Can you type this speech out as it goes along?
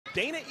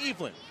Dana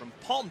Eveland from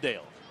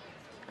Palmdale.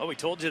 Well, we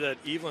told you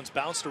that Eveland's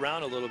bounced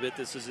around a little bit.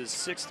 This is his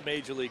 6th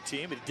major league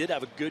team. He did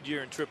have a good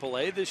year in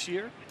AAA this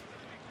year.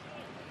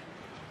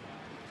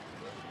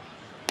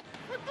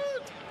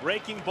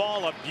 Breaking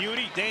ball, a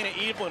beauty. Dana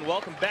Eveland,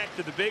 welcome back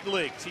to the big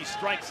leagues. He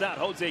strikes out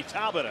Jose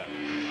Tabata.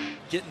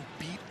 Getting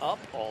beat up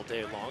all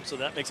day long, so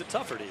that makes it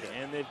tougher to hit.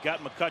 And they've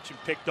got McCutchen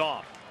picked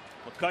off.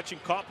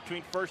 McCutchen caught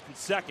between first and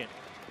second.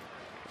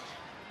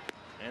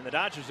 And the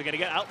Dodgers are going to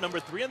get out number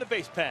 3 on the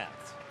base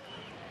paths.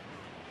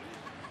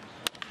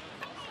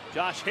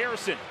 Josh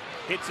Harrison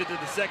hits it to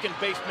the second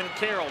baseman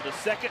Carroll. To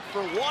second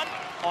for 1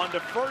 on the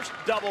first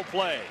double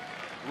play.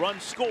 Run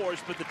scores,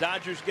 but the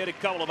Dodgers get a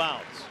couple of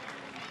outs.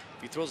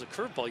 If he throws a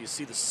curveball, you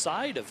see the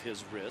side of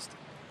his wrist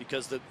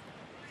because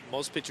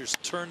most pitchers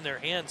turn their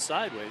hand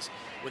sideways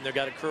when they've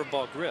got a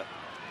curveball grip.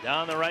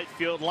 Down the right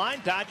field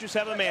line, Dodgers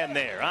have a man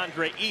there.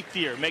 Andre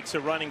Ethier makes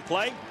a running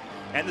play,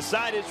 and the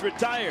side is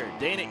retired.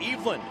 Dana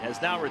Eveland has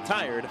now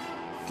retired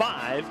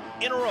 5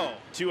 in a row.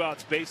 2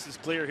 outs, bases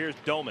clear. Here's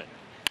Doman.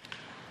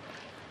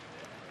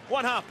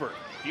 One hopper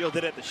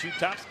fielded at the shoot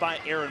tops by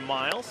Aaron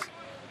Miles.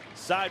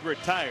 Side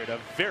retired. A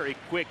very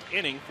quick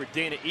inning for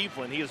Dana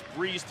Eveland. He has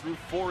breezed through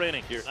 4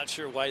 innings. Here, not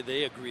sure why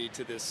they agreed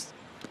to this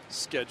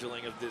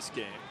scheduling of this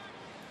game.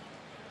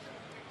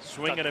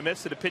 Swing and a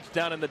miss at a pitch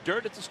down in the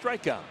dirt. It's a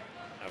strikeout.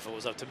 Now, if it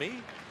was up to me,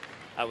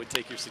 I would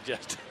take your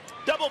suggestion.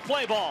 Double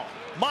play ball.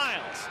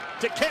 Miles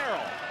to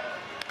Carroll.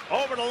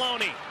 Over to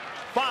Loney.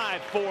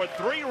 5, 4,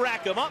 3.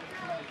 Rack him up.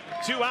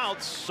 2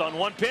 outs on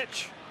 1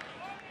 pitch.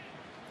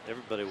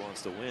 Everybody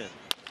wants to win.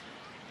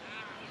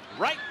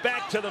 Right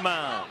back to the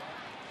mound.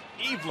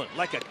 Eveland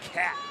like a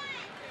cat.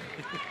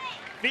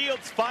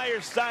 Fields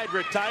fires, side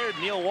retired.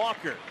 Neil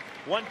Walker.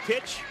 1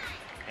 pitch,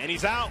 and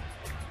he's out.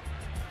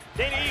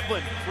 Dana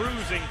Eveland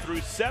cruising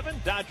through 7.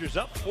 Dodgers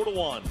up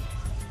 4-1.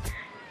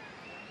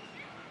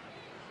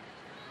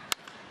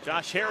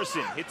 Josh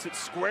Harrison hits it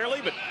squarely,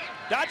 but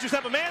Dodgers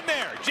have a man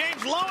there.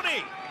 James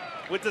Loney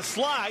with the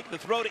slide. The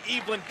throw to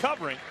Eveland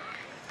covering.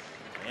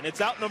 And it's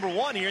out number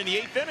 1 here in the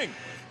 8th inning.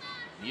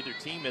 Neither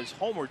team has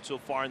homered so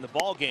far in the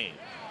ball game.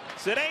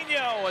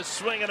 Cedeno, a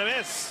swing and a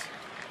miss.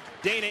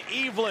 Dana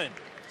Eveland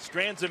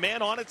strands a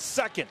man on its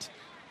 2nd.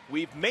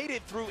 We've made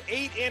it through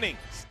 8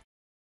 innings.